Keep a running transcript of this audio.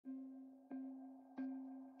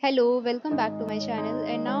Hello, welcome back to my channel,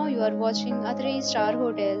 and now you are watching a 3-star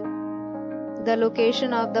hotel. The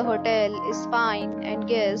location of the hotel is fine and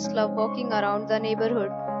guests love walking around the neighborhood.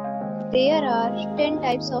 There are 10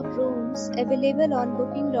 types of rooms available on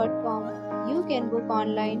booking.com. You can book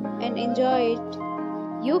online and enjoy it.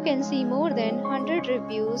 You can see more than 100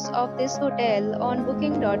 reviews of this hotel on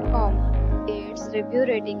booking.com. Its review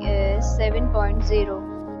rating is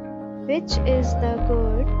 7.0, which is the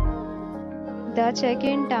good. The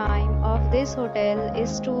check-in time of this hotel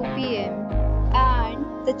is 2 p.m.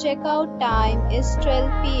 and the check-out time is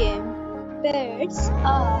 12 p.m. Pets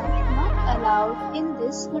are not allowed in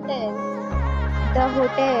this hotel. The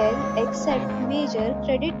hotel accepts major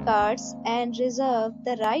credit cards and reserves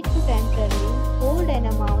the right to temporarily hold an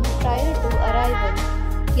amount prior to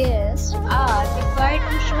arrival. Guests are required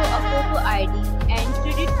to show a photo ID and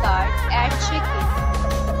credit card at check-in.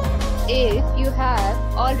 If you have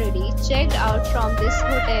already checked out from this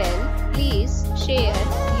hotel, please share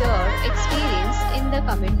your experience in the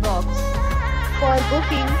comment box. For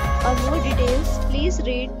booking or more details, please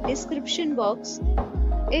read description box.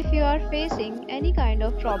 If you are facing any kind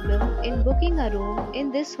of problem in booking a room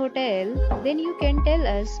in this hotel, then you can tell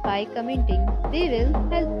us by commenting. We will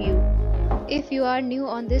help you. If you are new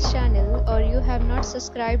on this channel or you have not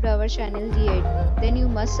subscribed our channel yet, then you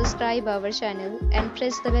must subscribe our channel and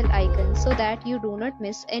press the bell icon so that you do not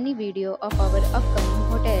miss any video of our upcoming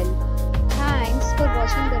hotel. Thanks for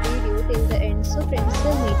watching the video till the end. So friends,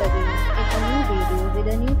 will meet again in a new video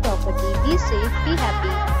with a new property. Be safe, be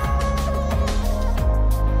happy.